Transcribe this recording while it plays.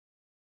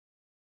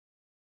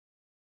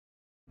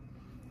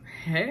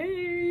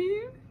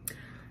Hey,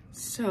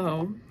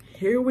 so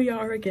here we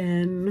are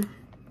again.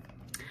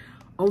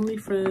 Only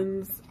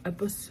Friends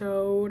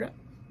episode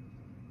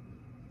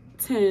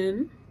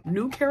 10.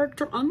 New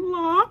character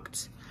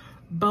unlocked.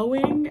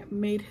 Boeing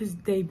made his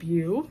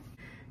debut.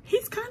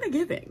 He's kind of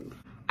giving.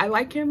 I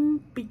like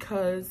him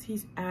because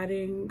he's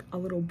adding a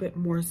little bit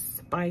more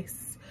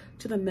spice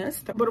to the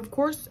mess. But of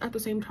course, at the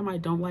same time, I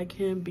don't like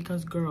him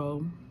because,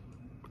 girl,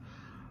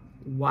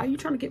 why are you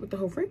trying to get with the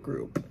whole friend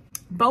group?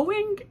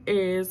 Boeing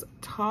is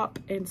Top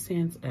and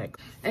Sans ex,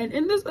 and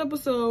in this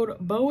episode,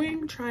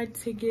 Boeing tried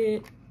to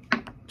get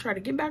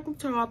back with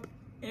Top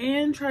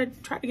and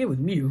tried to get with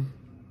Mew.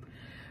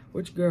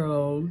 Which,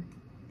 girl,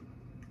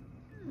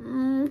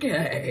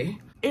 okay.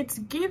 It's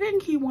giving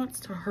he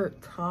wants to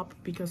hurt Top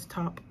because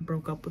Top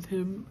broke up with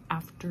him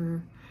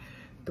after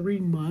 3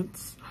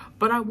 months.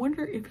 But I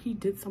wonder if he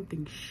did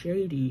something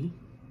shady,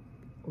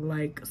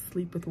 like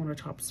sleep with one of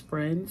Top's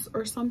friends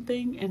or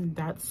something, and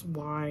that's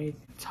why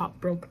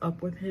Top broke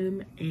up with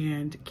him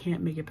and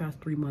can't make it past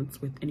 3 months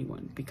with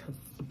anyone because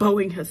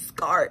Boeing has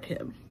scarred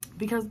him.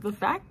 Because the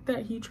fact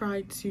that he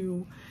tried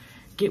to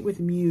get with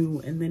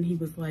Mew and then he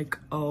was like,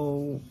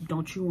 oh,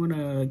 don't you want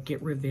to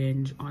get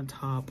revenge on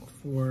Top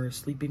for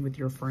sleeping with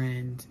your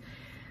friend,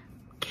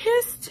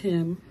 kissed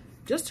him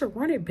just to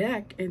run it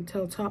back and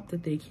tell Top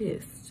that they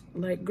kissed.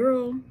 Like,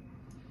 girl,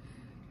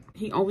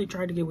 he only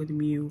tried to get with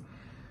Mew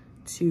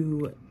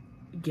to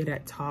get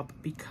at Top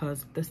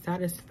because the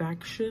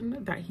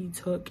satisfaction that he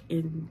took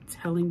in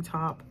telling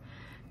Top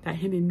that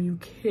him and Mew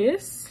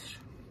kissed.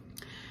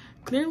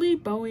 Clearly,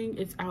 Boeing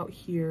is out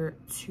here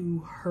to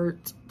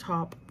hurt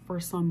Top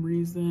for some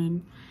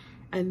reason.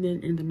 And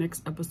then in the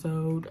next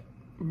episode,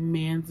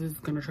 Mans is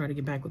gonna try to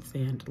get back with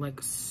Sand.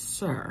 Like,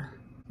 sir.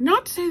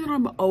 Not to say that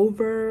I'm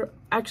over,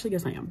 actually,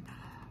 yes I am.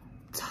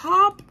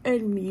 Top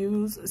and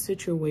Mew's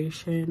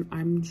situation,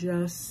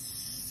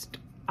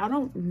 I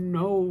don't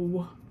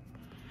know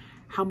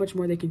how much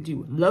more they can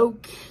do. Low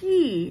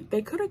key,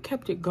 they could have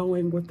kept it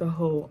going with the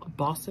whole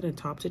Boston and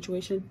Top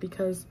situation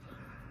because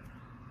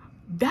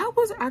that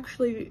was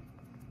actually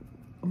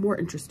more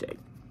interesting.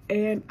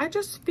 And I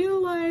just feel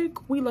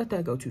like we let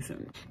that go too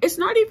soon. It's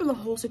not even the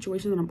whole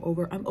situation that I'm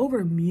over. I'm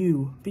over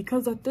Mew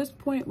because at this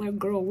point, like,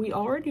 girl, we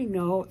already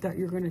know that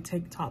you're gonna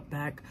take Top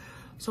back.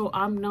 So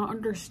I'm not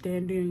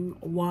understanding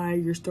why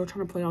you're still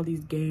trying to play all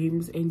these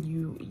games and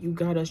you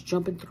got us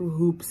jumping through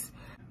hoops.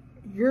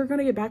 You're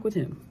gonna get back with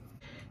him.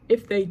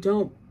 If they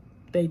don't,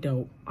 they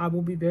don't. I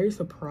will be very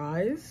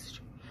surprised.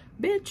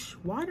 Bitch,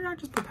 why did I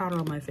just put powder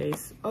on my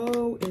face?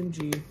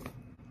 OMG.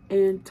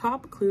 And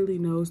Top clearly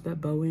knows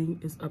that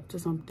Boeing is up to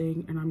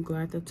something, and I'm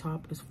glad that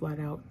Top is flat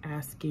out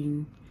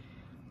asking,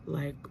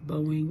 like,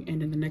 Boeing.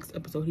 And in the next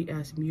episode, he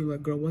asked me,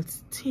 like, girl,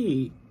 what's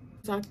tea?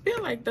 So I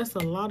feel like that's a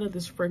lot of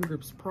this friend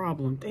group's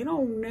problem. They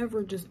don't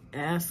never just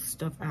ask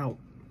stuff out.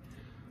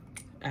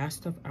 Ask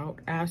stuff out.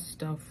 Ask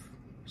stuff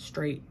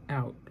straight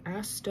out.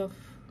 Ask stuff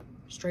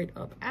straight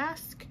up.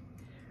 Ask.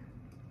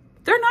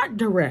 They're not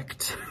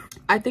direct.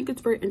 I think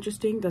it's very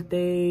interesting that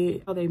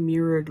how they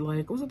mirrored,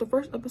 like, was it the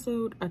first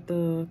episode at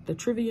the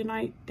trivia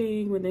night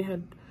thing when they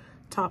had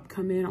Top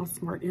come in all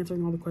smart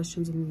answering all the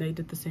questions, and they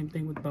did the same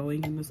thing with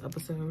Boeing in this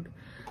episode.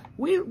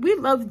 We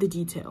love the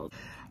details.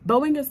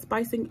 Boeing is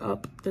spicing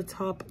up the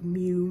Top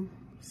Mew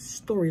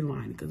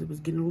storyline because it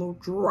was getting a little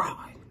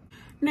dry.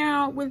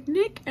 Now with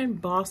Nick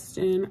and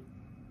Boston,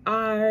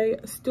 I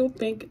still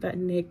think that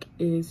Nick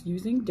is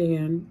using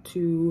Dan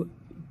to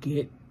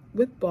get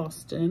with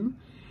Boston.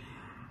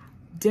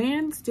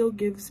 Dan still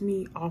gives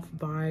me off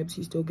vibes.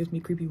 He still gives me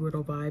creepy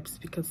weirdo vibes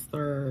because,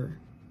 sir,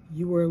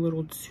 you were a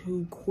little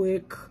too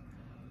quick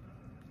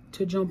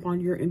to jump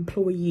on your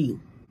employee.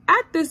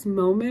 At this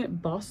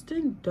moment,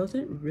 Boston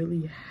doesn't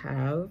really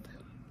have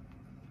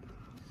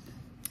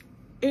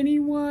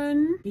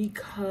anyone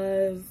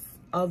because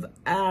of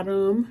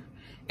Adam.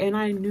 And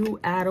I knew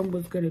Adam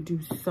was gonna do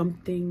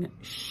something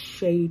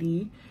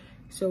shady.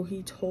 So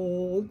he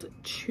told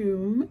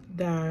Chum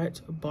that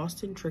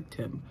Boston tricked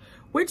him,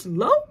 which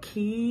low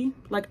key,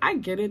 like, I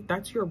get it.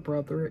 That's your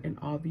brother. And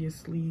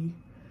obviously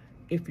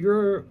if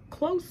you're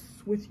close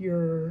with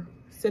your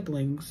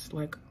siblings,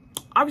 like,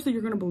 obviously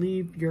you're going to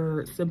believe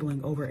your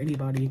sibling over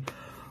anybody.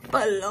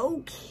 But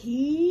low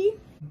key,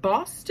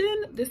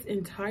 Boston this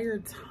entire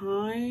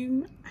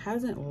time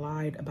hasn't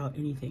lied about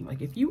anything.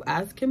 Like, if you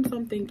ask him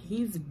something,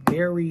 he's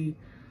very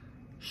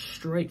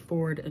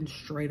straightforward and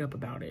straight up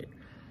about it.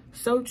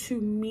 So to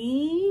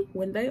me,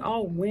 when they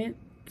all went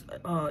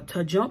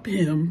to jump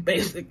him,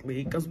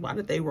 basically, because why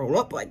did they roll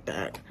up like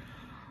that?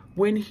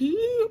 When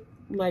he,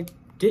 like,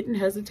 didn't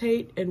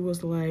hesitate and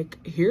was like,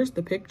 here's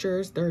the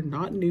pictures, they're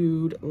not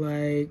nude.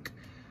 Like,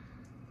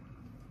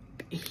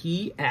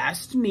 he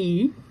asked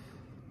me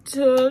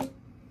to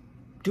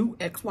do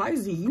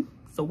XYZ,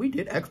 so we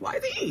did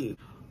XYZ.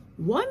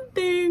 One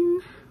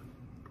thing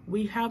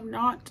we have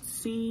not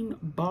seen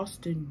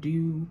Boston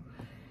do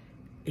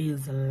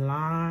is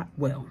lie.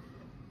 Well,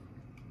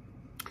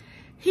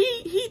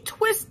 he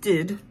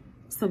twisted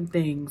some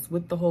things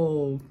with the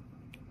whole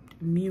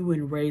Mew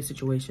and Ray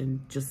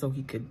situation just so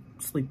he could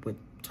sleep with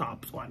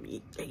top. So I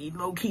mean, he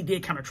low-key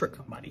did kind of trick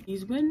somebody.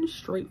 He's been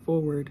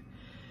straightforward.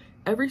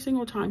 Every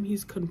single time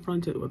he's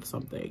confronted with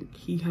something,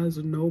 he has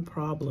no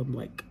problem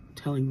like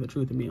telling the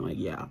truth and being like,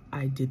 yeah,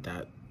 I did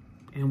that.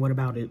 And what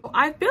about it?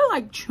 I feel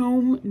like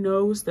Choom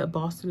knows that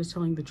Boston is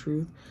telling the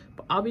truth,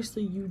 but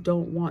obviously you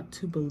don't want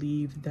to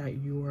believe that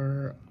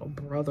your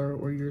brother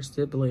or your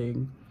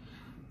sibling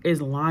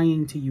is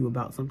lying to you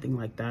about something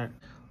like that.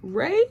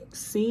 Ray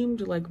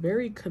seemed like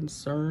very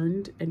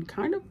concerned and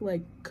kind of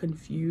like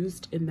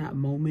confused in that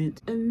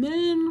moment. And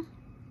then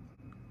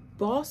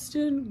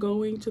Boston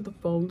going to the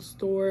phone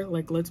store,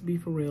 like, let's be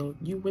for real,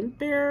 you went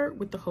there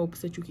with the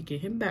hopes that you could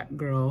get him back,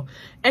 girl,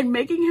 and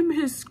making him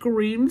his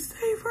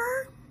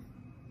screensaver.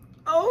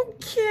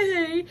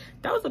 Okay,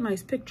 that was a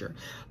nice picture.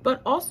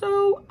 But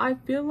also I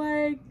feel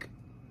like,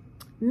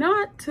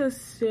 not to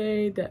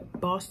say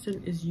that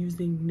Boston is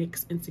using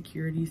Nick's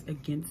insecurities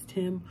against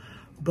him,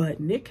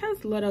 but Nick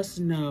has let us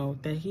know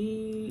that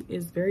he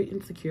is very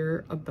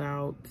insecure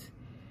about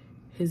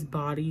his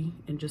body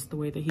and just the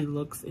way that he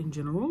looks in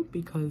general,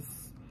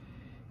 because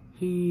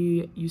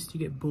he used to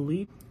get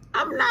bullied.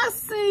 I'm not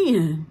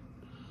saying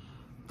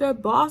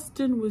that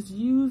Boston was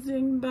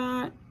using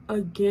that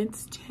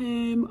against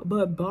him,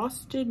 but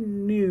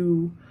Boston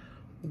knew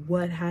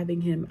what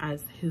having him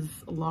as his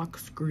lock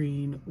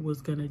screen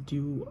was gonna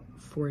do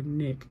for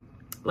Nick.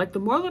 Like, the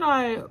more that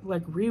I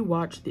like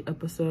rewatch the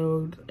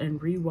episode and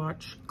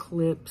rewatch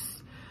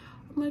clips,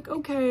 I'm like,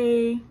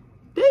 okay,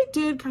 they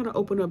did kind of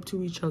open up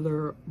to each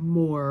other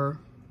more.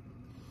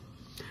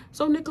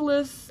 So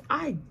Nicholas,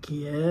 I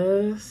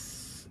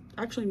guess,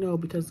 actually no,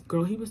 because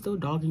girl, he was still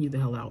dogging you the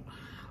hell out.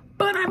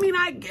 But I mean,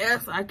 I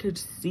guess I could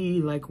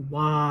see like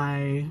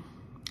why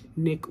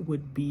Nick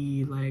would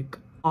be like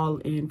all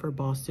in for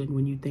Boston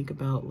when you think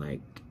about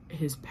like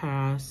his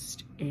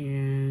past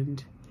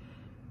and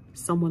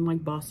someone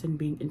like Boston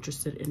being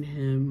interested in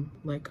him,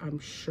 like I'm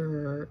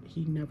sure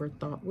he never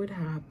thought would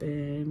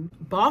happen.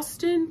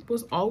 Boston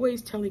was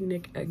always telling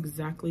Nick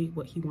exactly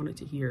what he wanted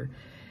to hear.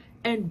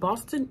 And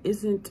Boston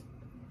isn't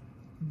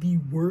the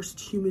worst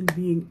human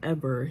being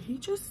ever. He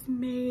just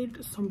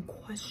made some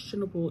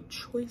questionable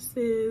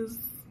choices,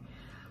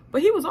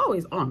 but he was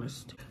always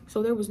honest.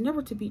 So there was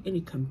never to be any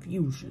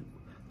confusion.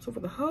 So for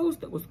the hoes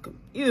that was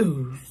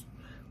confused,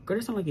 girl,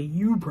 that sound like a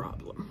you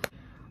problem.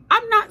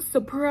 I'm not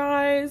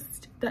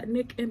surprised that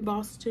Nick and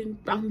Boston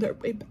found their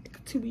way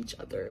back to each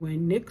other.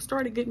 When Nick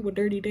started getting with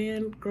Dirty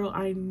Dan, girl,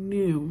 I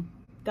knew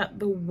that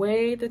the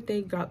way that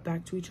they got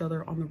back to each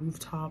other on the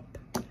rooftop,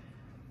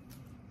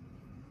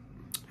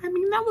 I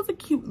mean, that was a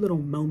cute little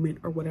moment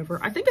or whatever.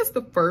 I think it's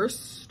the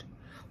first,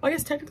 well, I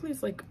guess technically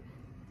it's like,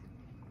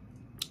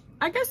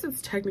 I guess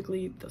it's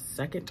technically the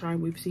second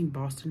time we've seen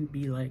Boston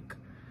be like,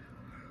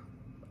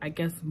 I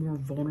guess, more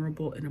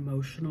vulnerable and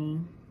emotional.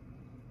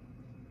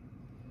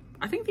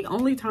 I think the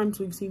only times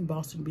we've seen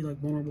Boston be like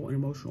vulnerable and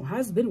emotional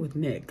has been with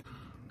Nick.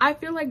 I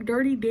feel like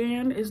Dirty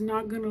Dan is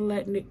not gonna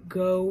let Nick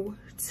go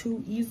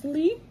too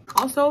easily.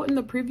 Also, in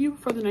the preview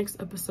for the next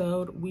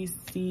episode, we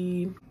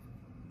see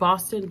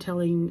Boston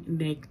telling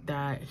Nick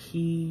that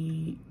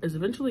he is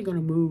eventually gonna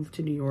move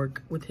to New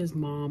York with his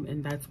mom,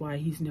 and that's why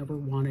he's never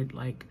wanted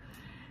like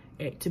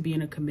it to be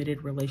in a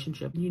committed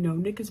relationship. You know,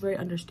 Nick is very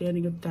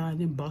understanding of that, and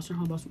then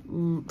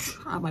Boston,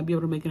 I might be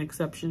able to make an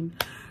exception.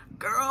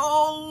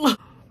 Girl,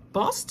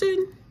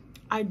 Boston,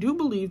 I do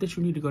believe that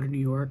you need to go to New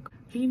York.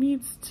 He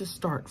needs to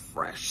start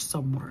fresh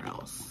somewhere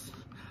else.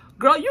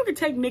 Girl, you can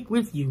take Nick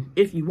with you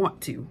if you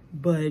want to,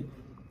 but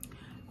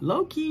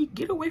low-key,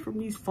 get away from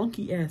these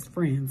funky ass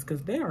friends,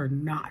 because they are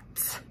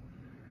not.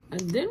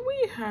 And then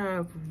we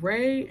have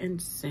Ray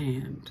and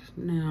Sand.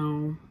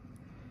 Now,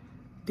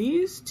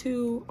 these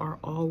two are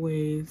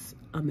always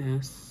a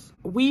mess.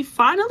 We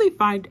finally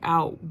find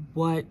out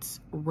what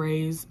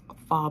Ray's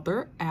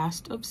father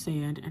asked of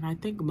Sand, and I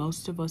think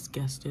most of us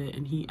guessed it,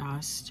 and he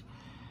asked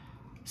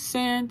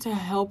Sand to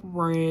help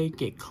Ray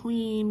get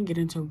clean, get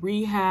into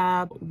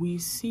rehab. We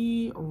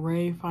see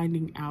Ray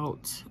finding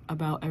out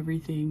about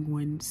everything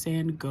when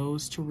Sand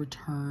goes to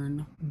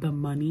return the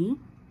money,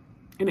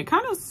 and it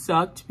kind of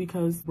sucked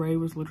because Ray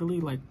was literally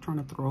like trying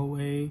to throw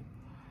away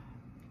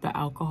the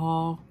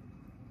alcohol,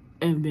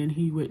 and then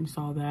he went and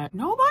saw that.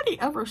 Nobody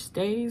ever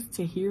stays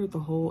to hear the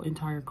whole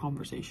entire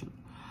conversation.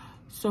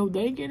 So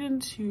they get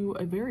into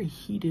a very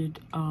heated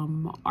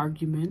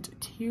argument.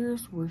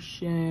 Tears were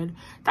shed.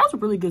 That was a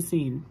really good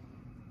scene.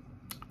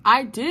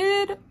 I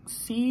did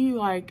see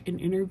like an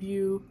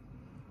interview.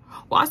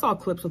 Well, I saw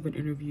clips of an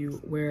interview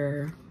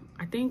where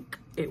I think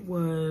it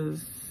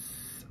was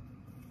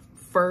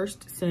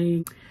First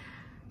saying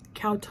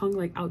Cow Tongue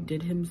like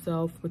outdid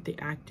himself with the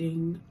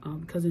acting.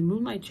 Because in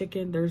Moonlight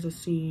Chicken, there's a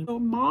scene. Oh,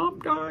 mom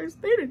dies.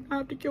 They didn't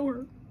have to kill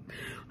her.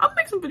 I'll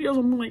make some videos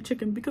on Moonlight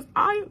Chicken because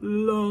I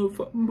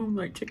love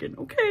Moonlight Chicken,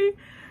 okay?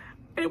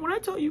 And when I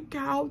tell you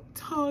Cow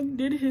Tongue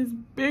did his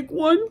big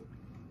one,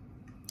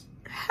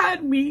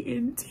 had me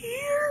in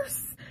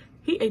tears.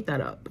 He ate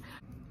that up.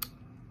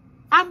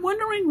 I'm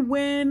wondering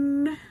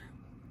when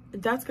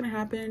that's gonna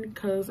happen,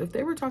 because if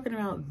they were talking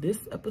about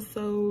this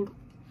episode,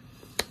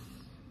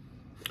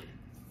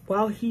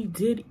 while he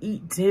did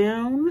eat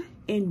down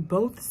in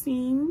both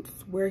scenes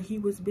where he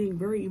was being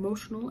very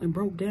emotional and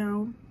broke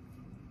down,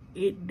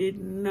 it did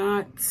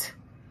not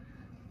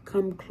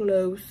come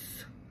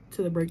close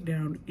to the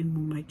breakdown in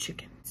Moonlight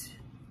Chicken.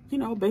 You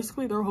know,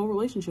 basically their whole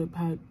relationship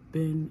had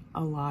been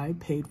a lie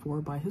paid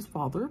for by his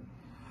father.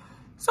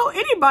 So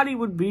anybody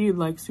would be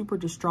like super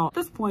distraught.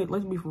 At this point,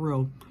 let's be for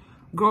real.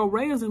 Girl,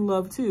 Ray is in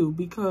love too,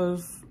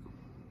 because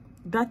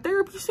that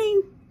therapy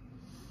scene,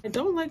 I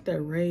don't like that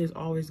Ray is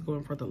always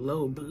going for the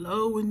low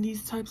blow in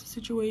these types of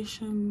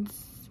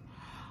situations.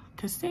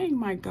 Cause saying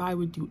my guy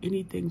would do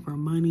anything for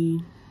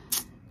money,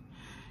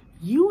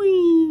 you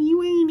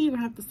ain't even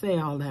have to say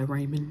all that,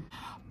 Raymond.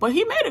 But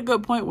he made a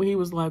good point when he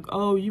was like,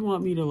 oh, you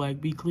want me to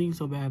like be clean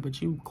so bad,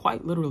 but you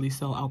quite literally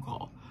sell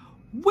alcohol.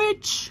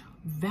 Which,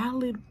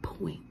 valid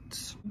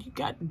point. You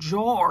got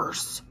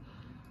jars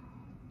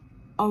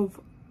of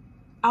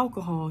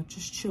alcohol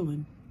just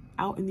chilling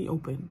out in the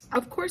open.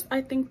 Of course,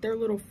 I think their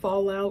little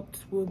fallout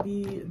will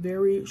be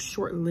very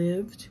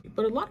short-lived,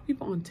 but a lot of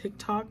people on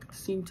TikTok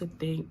seem to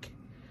think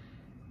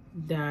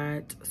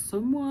that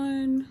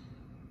someone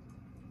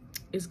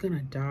is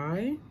gonna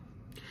die,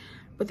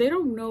 but they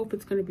don't know if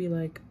it's gonna be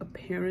like a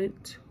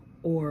parent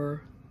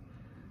or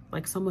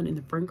like someone in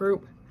the friend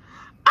group.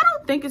 I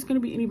don't think it's gonna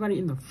be anybody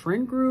in the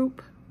friend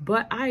group,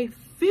 but I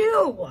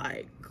feel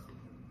like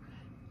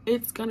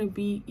it's gonna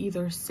be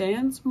either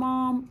San's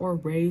mom or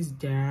Ray's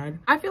dad.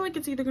 I feel like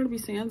it's either gonna be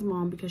San's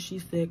mom because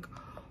she's sick,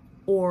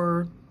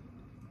 or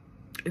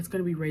it's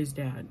gonna be Ray's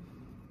dad,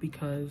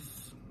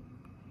 because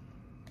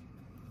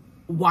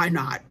why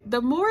not? The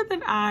more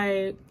that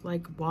I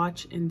like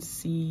watch and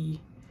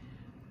see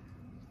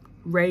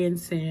Ray and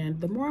San,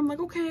 the more I'm like,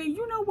 okay,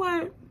 you know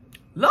what?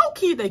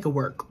 Low-key, they could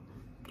work.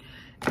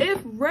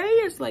 If Ray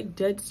is like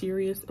dead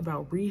serious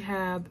about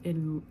rehab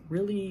and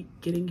really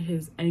getting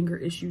his anger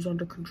issues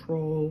under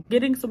control,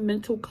 getting some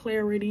mental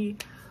clarity,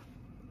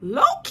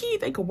 low-key,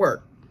 they could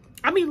work.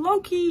 I mean,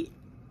 low-key,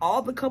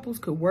 all the couples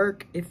could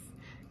work if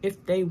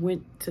they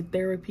went to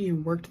therapy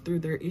and worked through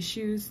their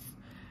issues.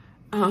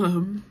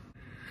 Chum,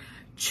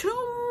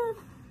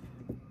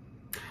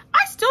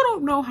 I still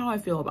don't know how I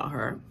feel about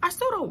her. I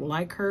still don't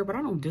like her, but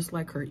I don't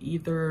dislike her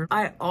either.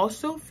 I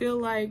also feel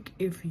like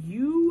if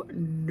you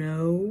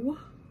know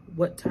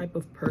what type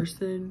of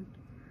person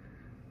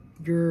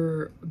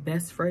your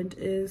best friend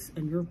is,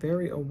 and you're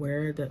very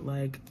aware that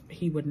like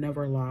he would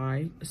never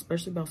lie,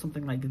 especially about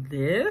something like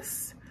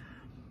this,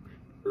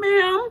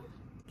 ma'am,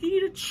 you need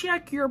to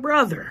check your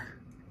brother.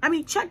 I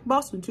mean, check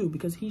Boston too,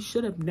 because he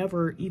should have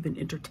never even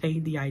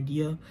entertained the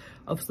idea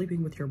of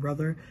sleeping with your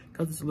brother,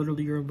 because it's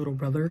literally your little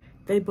brother.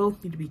 They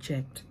both need to be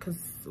checked, because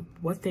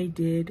what they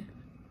did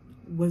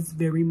was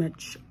very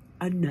much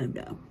a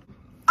no-no.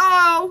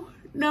 Oh,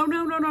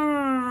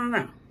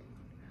 no.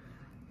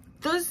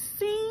 The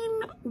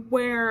scene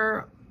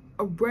where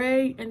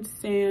Ray and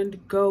Sand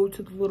go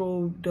to the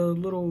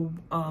little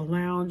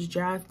lounge,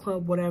 jazz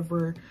club,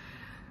 whatever,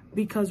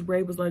 because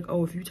Ray was like,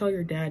 oh, if you tell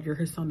your dad you're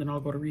his son, then I'll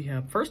go to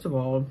rehab. First of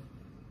all,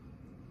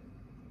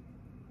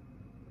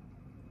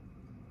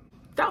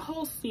 that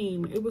whole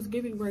scene, it was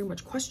giving very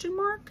much question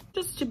mark.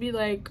 Just to be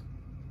like,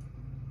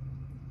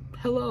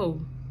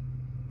 hello,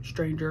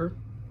 stranger,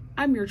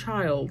 I'm your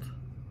child.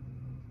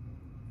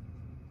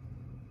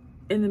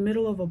 In the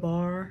middle of a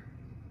bar.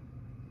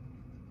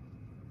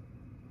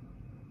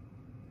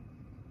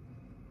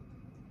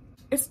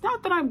 It's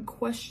not that I'm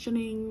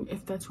questioning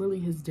if that's really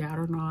his dad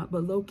or not,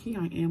 but low-key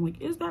I am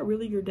like, is that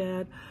really your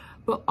dad?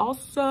 But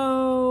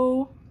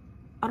also,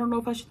 I don't know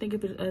if I should think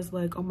of it as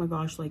like, oh my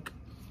gosh, like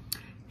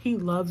he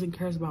loves and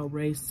cares about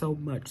Ray so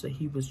much that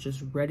he was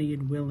just ready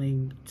and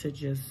willing to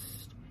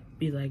just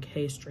be like,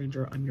 hey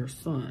stranger, I'm your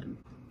son.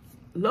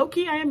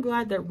 Low-key, I am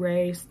glad that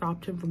Ray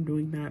stopped him from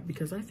doing that,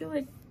 because I feel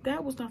like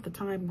that was not the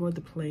time nor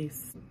the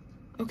place.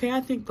 Okay,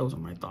 I think those are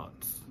my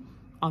thoughts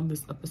on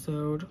this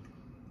episode.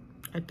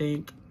 I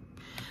think.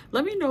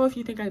 Let me know if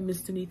you think I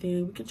missed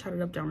anything. We can chat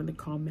it up down in the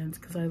comments,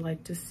 because I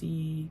like to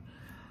see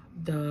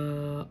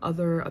the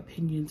other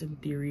opinions and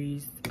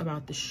theories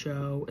about the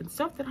show and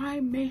stuff that I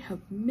may have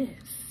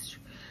missed.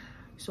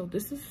 So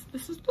this is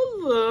the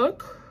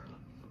look.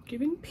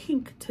 Giving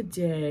pink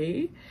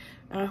today.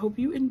 I hope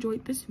you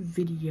enjoyed this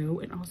video,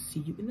 and I'll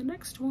see you in the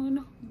next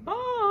one.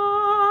 Bye.